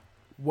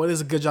What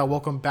is a good job?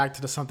 Welcome back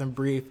to the Something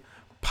Brief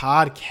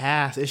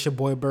podcast. It's your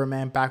boy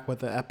Birdman back with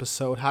the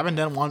episode. Haven't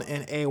done one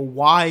in a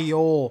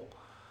while,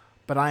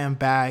 but I am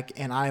back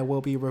and I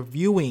will be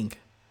reviewing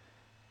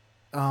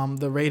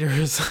the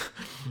Raiders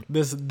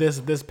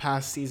this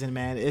past season,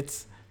 man.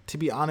 It's, to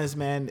be honest,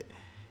 man,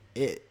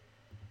 it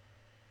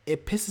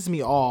pisses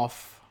me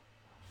off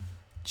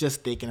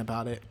just thinking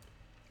about it.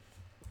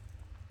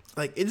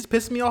 Like, it just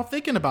pisses me off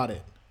thinking about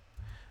it.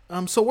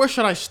 So where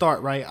should I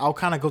start? Right, I'll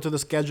kind of go through the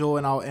schedule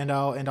and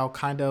I'll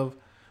kind of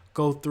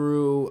go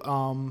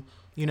through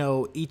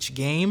each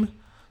game.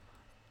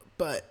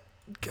 But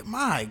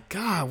my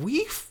God,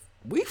 we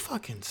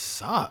fucking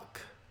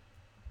suck.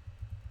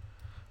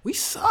 We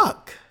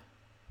suck.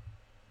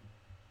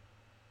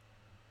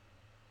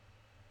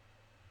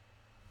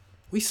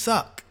 We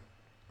suck.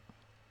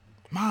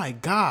 My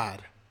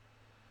God,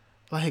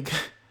 like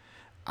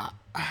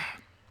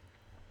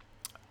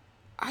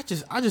I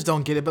just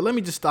don't get it. But let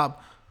me just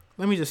stop.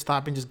 Let me just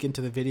stop and just get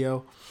into the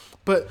video.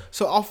 But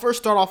so I'll first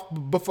start off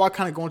before I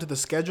kind of go into the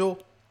schedule.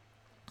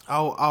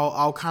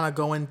 I'll kind of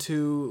go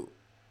into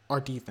our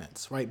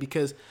defense, right?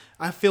 Because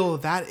I feel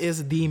that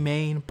is the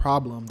main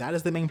problem. That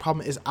is the main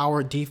problem is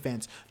our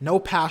defense. No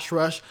pass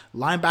rush.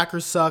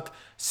 Linebackers suck.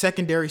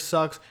 Secondary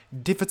sucks.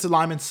 Defensive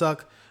linemen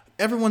suck.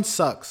 Everyone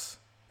sucks.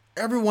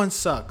 Everyone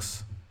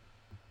sucks.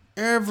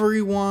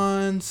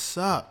 Everyone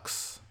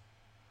sucks.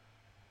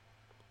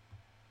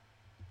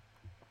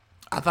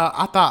 I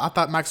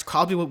thought Max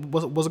Crosby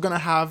was gonna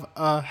have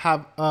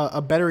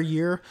a better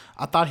year.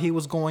 I thought he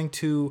was going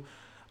to.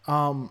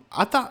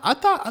 I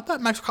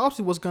thought Max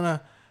Crosby was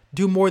gonna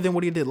do more than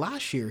what he did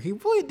last year. He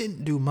really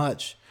didn't do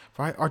much,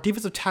 right? Our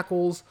defensive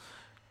tackles,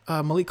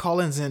 Malik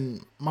Collins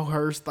and Mo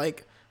Hurst,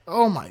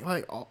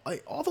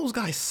 all those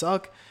guys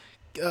suck.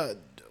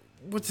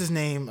 What's his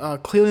name?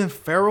 Cleveland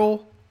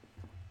Farrell.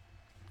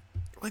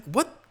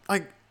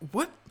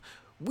 What?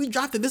 We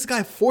drafted this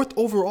guy 4th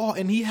overall,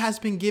 and he has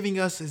been giving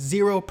us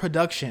 0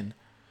 production,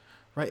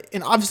 right?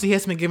 And obviously, he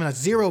hasn't been giving us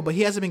 0, but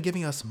he hasn't been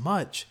giving us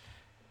much.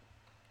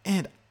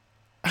 And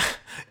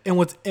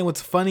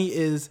what's funny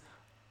is,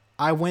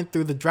 I went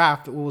through the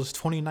draft. It was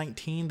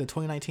 2019, the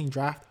 2019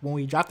 draft when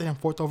we drafted him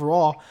 4th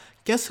overall.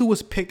 Guess who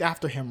was picked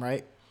after him,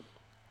 right?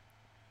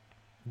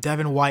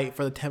 Devin White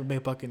for the Tampa Bay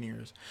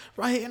Buccaneers,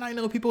 right? And I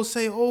know people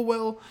say, "Oh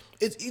well,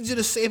 it's easier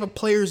to say if a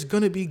player is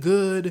gonna be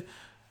good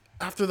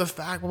after the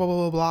fact." Blah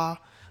blah blah blah.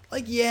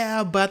 Like,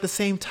 yeah, but at the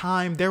same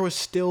time, there was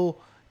still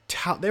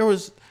there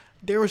was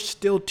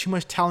still too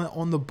much talent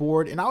on the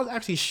board, and I was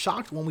actually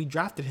shocked when we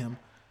drafted him.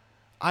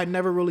 I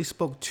never really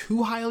spoke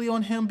too highly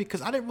on him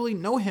because I didn't really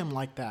know him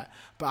like that.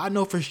 But I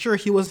know for sure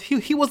he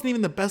wasn't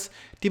even the best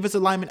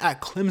defensive lineman at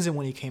Clemson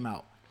when he came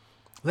out,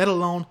 let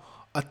alone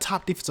a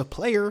top defensive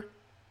player.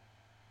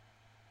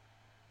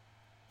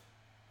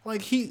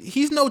 Like,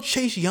 he's no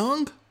Chase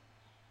Young.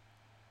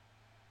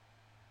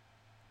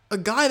 A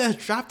guy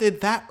that's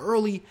drafted that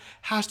early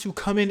has to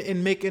come in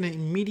and make an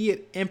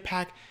immediate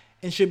impact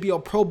and should be a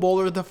Pro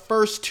Bowler the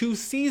first 2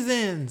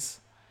 seasons.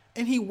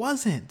 And he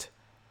wasn't.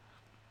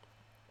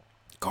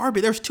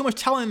 Garbage. There's too much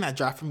talent in that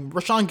draft from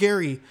Rashawn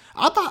Gary.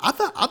 I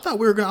thought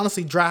we were gonna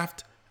honestly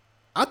draft.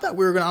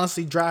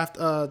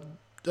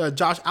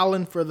 Josh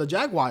Allen for the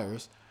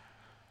Jaguars,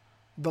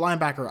 the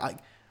linebacker.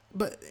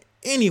 But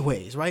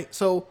anyways, right?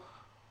 So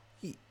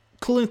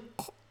Cleveland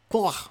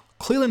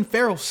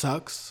Farrell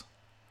sucks.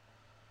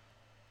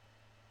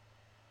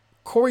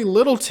 Corey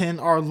Littleton,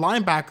 our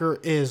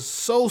linebacker, is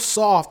so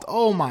soft.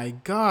 Oh my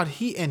God,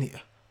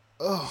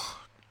 I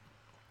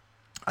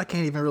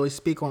can't even really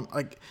speak on,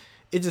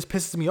 it just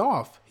pisses me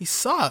off. He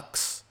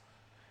sucks.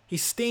 He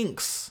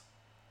stinks.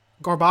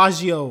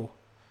 Garbaggio.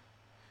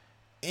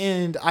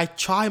 And I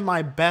try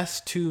my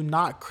best to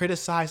not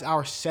criticize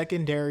our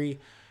secondary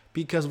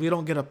because we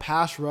don't get a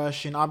pass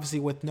rush, and obviously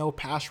with no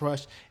pass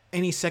rush,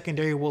 any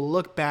secondary will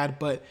look bad,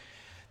 but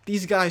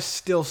these guys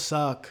still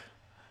suck.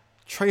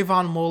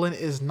 Trayvon Mullen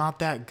is not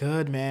that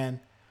good, man.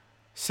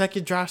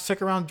 Second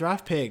round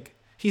draft pick.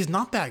 He's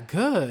not that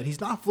good.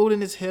 He's not fluid in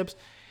his hips.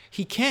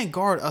 He can't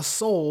guard a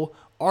soul.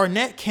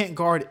 Arnett can't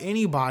guard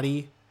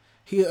anybody.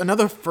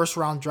 Another first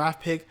round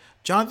draft pick.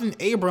 Jonathan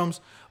Abrams,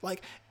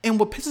 and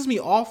what pisses me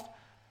off,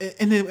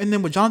 and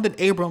then with Jonathan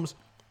Abrams,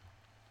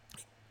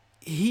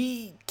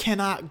 he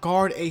cannot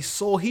guard a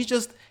soul. He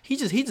just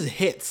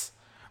hits.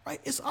 Right?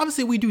 It's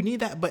obviously we do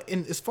need that, but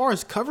as far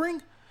as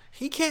covering,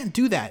 he can't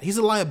do that. He's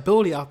a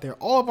liability out there.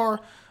 All of our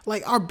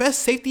best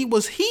safety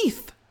was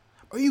Heath.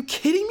 Are you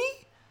kidding me?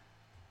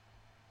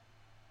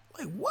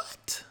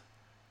 What?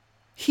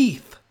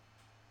 Heath.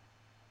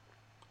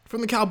 From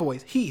the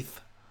Cowboys.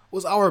 Heath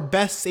was our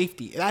best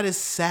safety. That is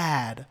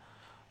sad.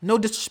 No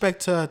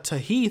disrespect to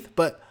Heath,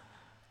 but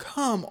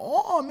come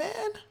on,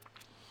 man.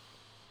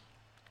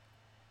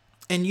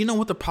 And you know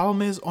what the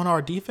problem is on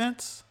our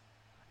defense?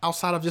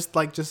 Outside of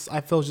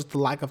I feel just the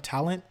lack of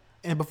talent.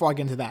 And before I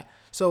get into that.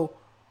 So,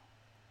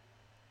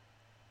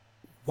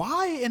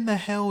 why in the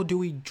hell do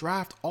we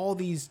draft all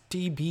these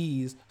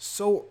DBs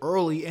so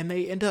early and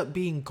they end up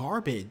being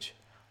garbage?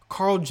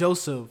 Carl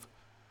Joseph,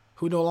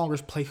 who no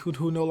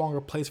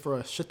longer plays for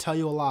us. Should tell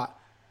you a lot.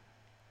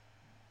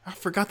 I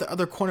forgot the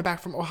other cornerback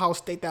from Ohio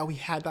State that we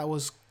had that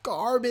was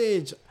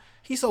garbage.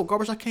 He's so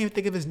garbage I can't even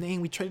think of his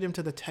name. We traded him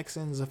to the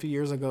Texans a few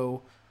years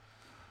ago.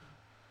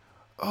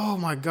 Oh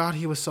my God,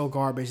 he was so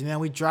garbage. And then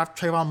we draft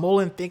Trayvon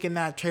Mullen thinking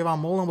that Trayvon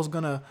Mullen was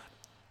gonna,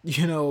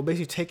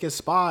 basically take his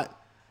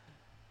spot.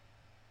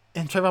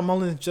 And Trayvon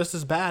Mullen is just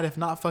as bad, if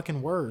not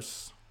fucking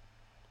worse.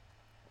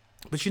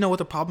 But you know what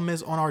the problem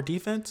is on our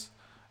defense?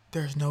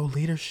 There's no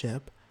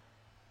leadership.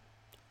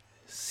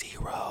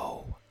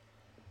 Zero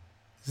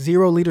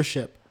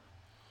leadership.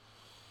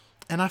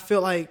 And I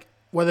feel like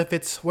whether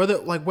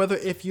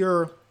if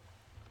you're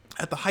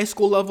at the high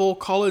school level,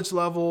 college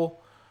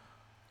level,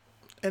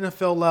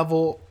 NFL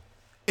level,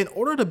 in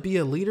order to be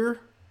a leader,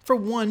 for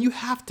one, you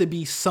have to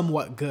be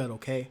somewhat good,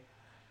 okay?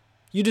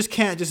 You just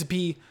can't just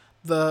be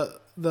the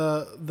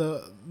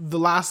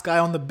last guy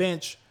on the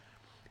bench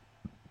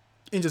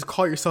and just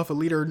call yourself a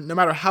leader no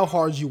matter how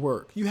hard you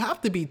work. You have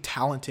to be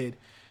talented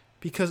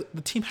because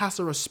the team has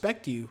to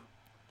respect you.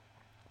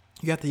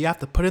 You have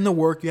to put in the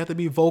work. You have to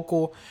be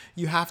vocal.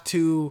 You have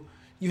to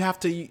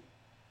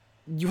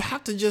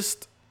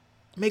just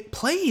make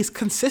plays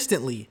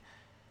consistently.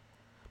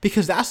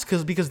 Because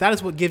that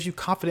is what gives you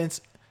confidence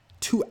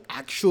to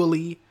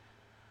actually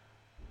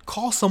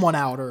call someone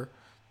out or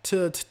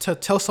to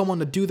tell someone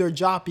to do their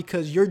job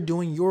because you're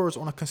doing yours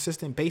on a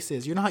consistent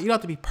basis. You don't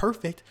have to be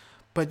perfect,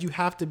 but you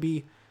have to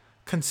be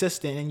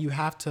consistent and you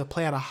have to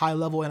play at a high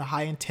level and a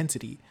high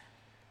intensity.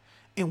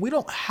 And we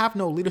don't have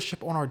no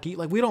leadership on our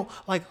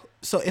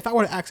so if I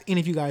were to ask any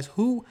of you guys,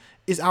 who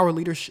is our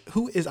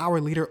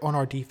leader on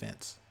our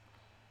defense?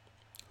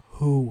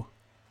 Who?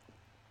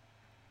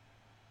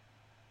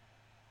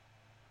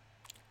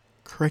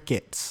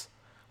 Crickets.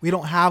 We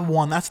don't have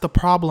one. That's the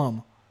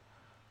problem.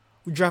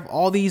 We draft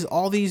all these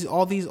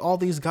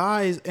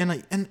guys,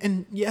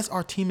 and yes,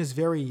 our team is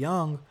very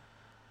young,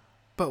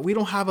 but we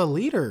don't have a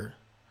leader.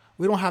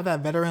 We don't have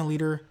that veteran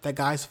leader that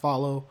guys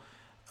follow,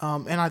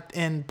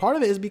 and part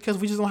of it is because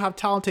we just don't have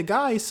talented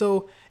guys.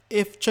 So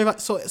if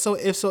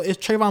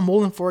Trayvon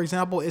Mullen, for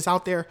example, is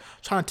out there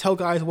trying to tell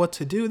guys what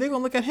to do, they're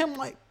gonna look at him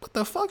like, "What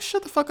the fuck?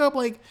 Shut the fuck up!"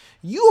 Like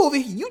you over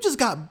here, you just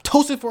got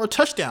toasted for a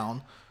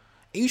touchdown.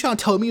 And you trying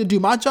to tell me to do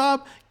my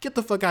job? Get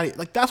the fuck out of here.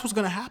 Like, that's what's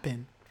going to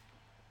happen.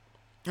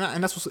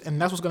 And that's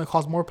what's going to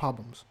cause more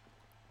problems.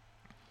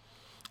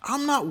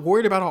 I'm not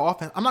worried about our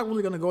offense. I'm not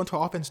really going to go into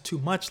our offense too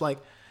much. Like,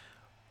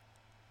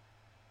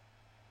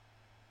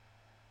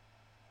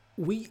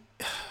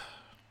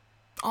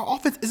 our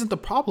offense isn't the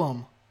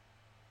problem.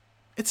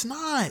 It's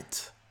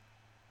not.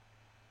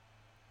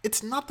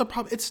 It's not the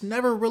problem. It's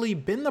never really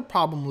been the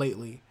problem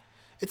lately.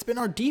 It's been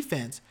our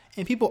defense.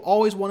 And people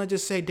always want to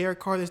just say Derek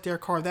Carr this, Derek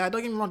Carr that.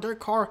 Don't get me wrong,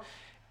 Derek Carr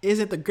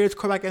isn't the greatest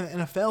quarterback in the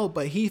NFL,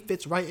 but he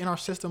fits right in our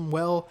system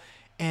well,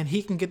 and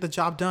he can get the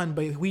job done.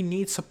 But we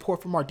need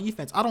support from our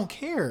defense. I don't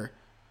care.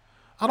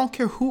 I don't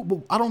care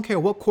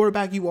what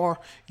quarterback you are.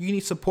 You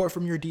need support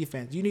from your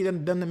defense. You need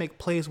them to make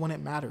plays when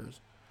it matters.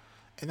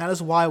 And that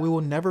is why we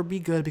will never be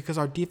good, because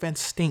our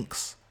defense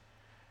stinks.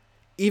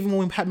 Even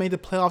when we had made the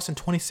playoffs in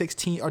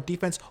 2016, our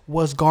defense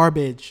was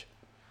garbage.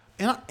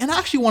 And I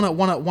actually want to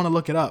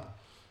look it up.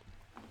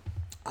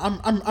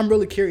 I'm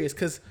really curious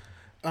because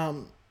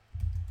NFL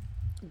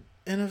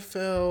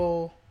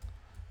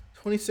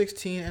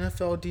 2016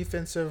 NFL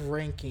defensive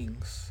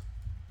rankings,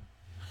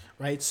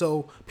 right?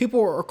 So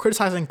people are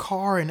criticizing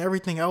Carr and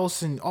everything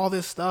else and all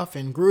this stuff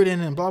and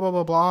Gruden and blah blah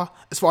blah blah.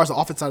 As far as the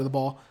offense side of the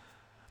ball,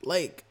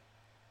 like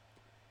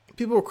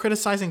people are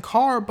criticizing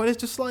Carr, but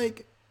it's just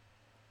like,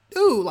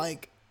 dude,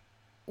 like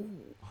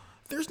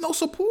there's no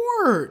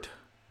support.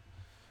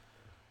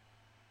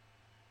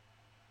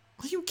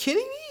 Are you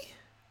kidding me?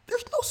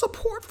 There's no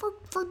support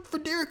for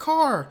Derek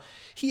Carr.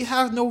 He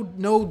has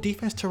no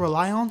defense to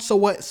rely on. So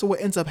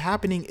what ends up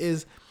happening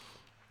is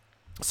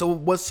our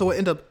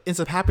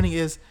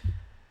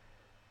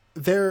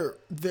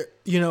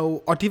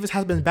defense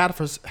has been bad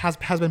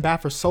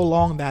for so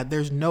long that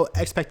there's no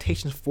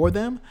expectations for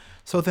them.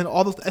 So then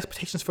all those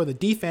expectations for the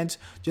defense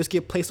just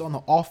get placed on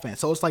the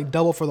offense. So it's like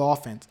double for the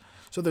offense.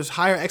 So there's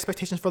higher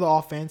expectations for the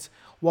offense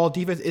while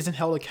defense isn't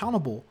held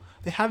accountable.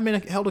 They haven't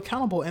been held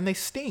accountable and they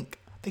stink.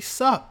 They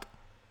suck.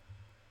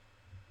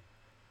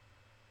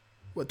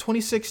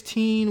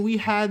 2016, we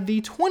had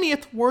the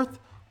 20th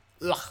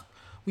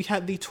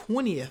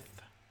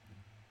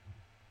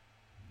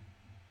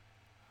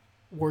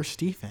worst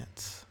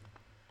defense.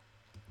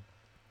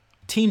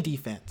 Team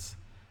defense.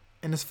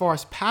 And as far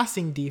as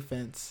passing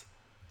defense,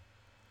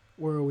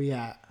 where are we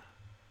at?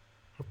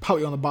 We're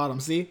probably on the bottom,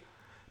 see?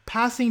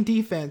 Passing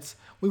defense,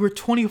 we were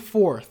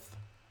 24th.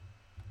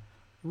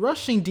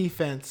 Rushing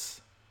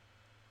defense,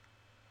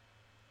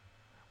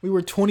 we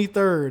were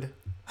 23rd.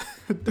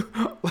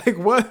 Like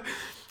what?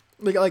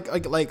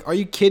 Like are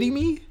you kidding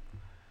me?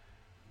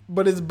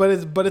 But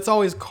it's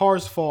always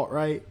Carr's fault,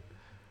 right?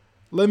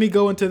 Let me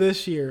go into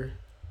this year.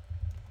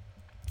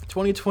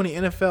 2020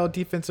 NFL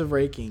defensive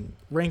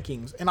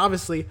rankings. And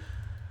obviously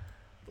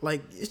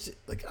it's just,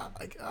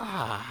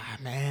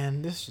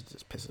 man, this shit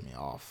just pisses me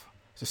off.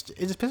 It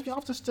just pisses me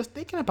off just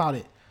thinking about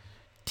it.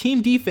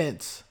 Team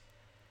defense,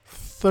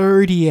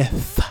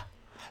 30th.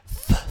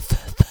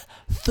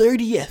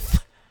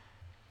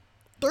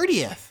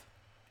 30th.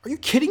 Are you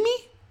kidding me?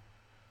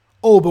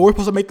 Oh, but we're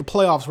supposed to make the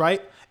playoffs,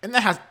 right? And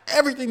that has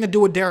everything to do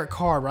with Derek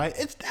Carr, right?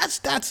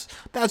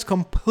 That's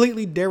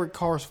completely Derek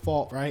Carr's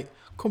fault, right?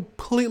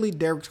 Completely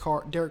Derek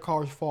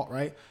Carr's fault,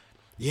 right?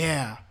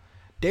 Yeah.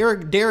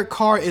 Derek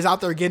Carr is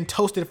out there getting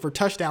toasted for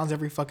touchdowns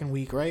every fucking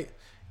week, right?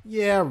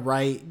 Yeah,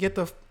 right. Get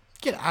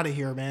out of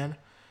here, man.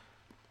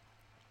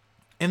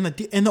 And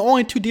the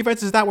only two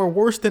defenses that were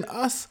worse than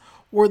us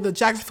were the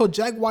Jacksonville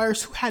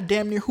Jaguars, who had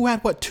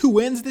 2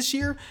 wins this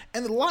year,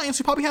 and the Lions,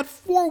 who probably had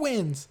 4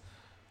 wins.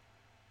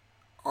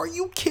 Are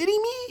you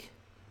kidding me?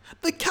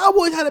 The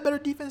Cowboys had a better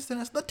defense than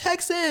us. The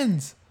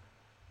Texans.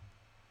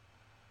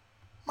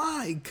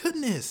 My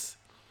goodness.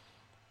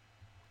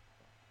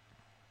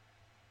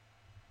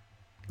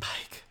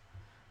 Like,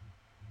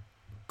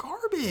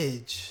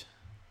 garbage.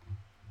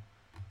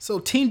 So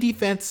team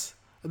defense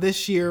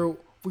this year,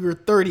 we were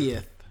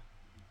 30th,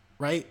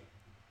 right?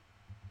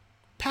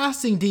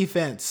 Passing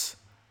defense,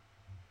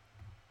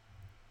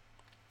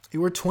 we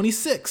were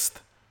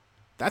 26th.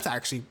 That's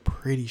actually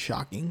pretty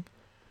shocking.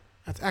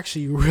 That's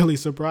actually really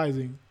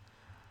surprising.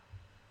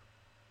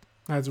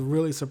 That's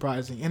really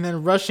surprising. And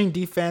then rushing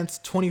defense,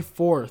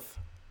 24th.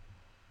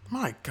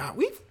 My God,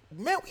 we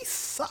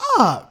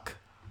suck.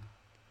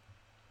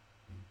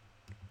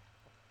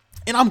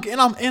 And I'm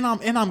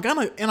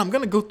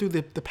gonna go through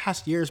the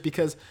past years,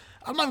 because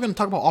I'm not even gonna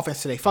talk about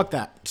offense today. Fuck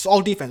that. It's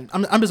all defense.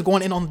 I'm just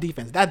going in on the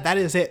defense. That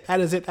is it. That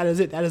is it.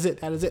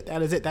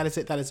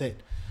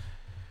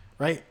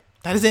 Right?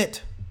 That is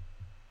it.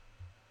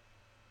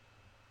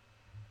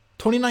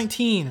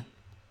 2019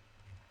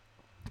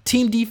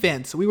 team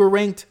defense. We were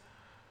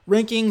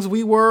rankings.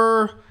 We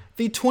were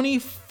the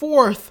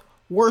 24th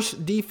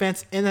worst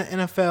defense in the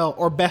NFL,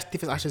 or best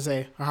defense, I should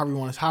say, or however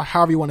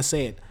you want to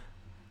say it.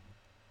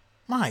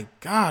 My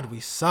God, we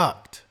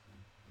sucked.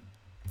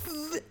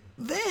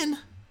 Then,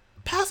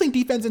 passing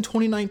defense in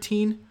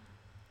 2019,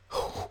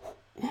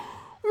 we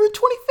were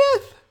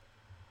 25th.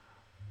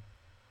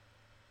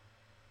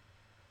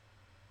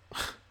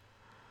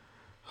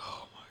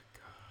 Oh my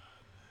God.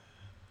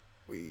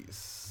 We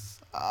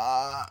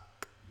suck.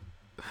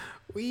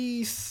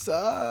 We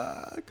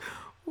suck.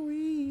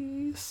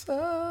 We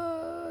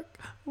suck.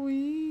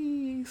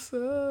 We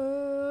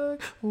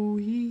suck.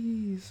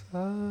 We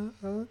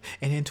suck.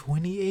 And in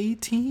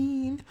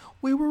 2018,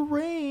 we were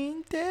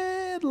ranked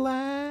dead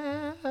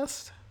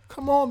last.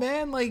 Come on,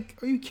 man. Like,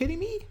 are you kidding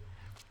me?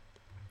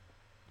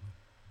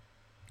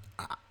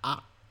 I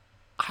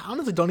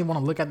honestly don't even want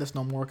to look at this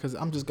no more, because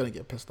I'm just going to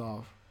get pissed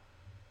off.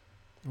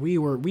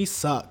 We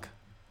suck.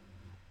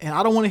 And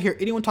I don't want to hear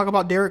anyone talk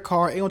about Derek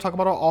Carr, anyone talk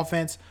about our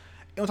offense,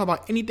 anyone talk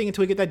about anything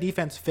until we get that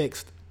defense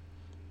fixed.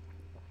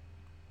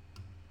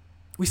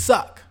 We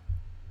suck.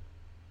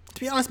 To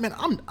be honest, man,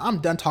 I'm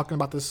done talking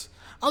about this.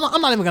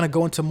 I'm not even gonna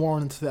go more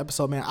into the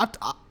episode, man.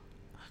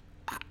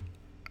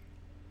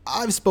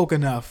 I've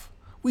spoken enough.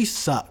 We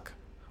suck.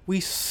 We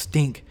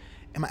stink,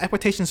 and my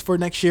expectations for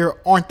next year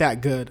aren't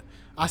that good.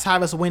 I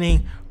have us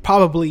winning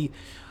probably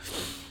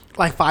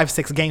like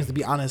 5-6 games, to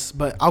be honest.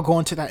 But I'll go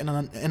into that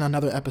in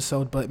another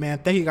episode. But man,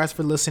 thank you guys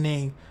for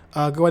listening. Go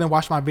ahead and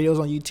watch my videos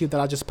on YouTube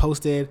that I just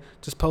posted.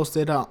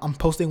 I'm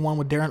posting one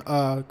with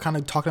Darren, kind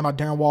of talking about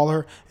Darren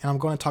Waller, and I'm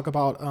going to talk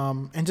about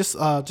and just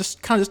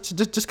kind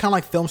of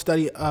like film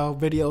study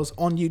videos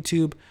on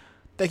YouTube.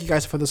 Thank you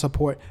guys for the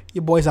support.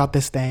 Your boy's out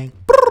this thing.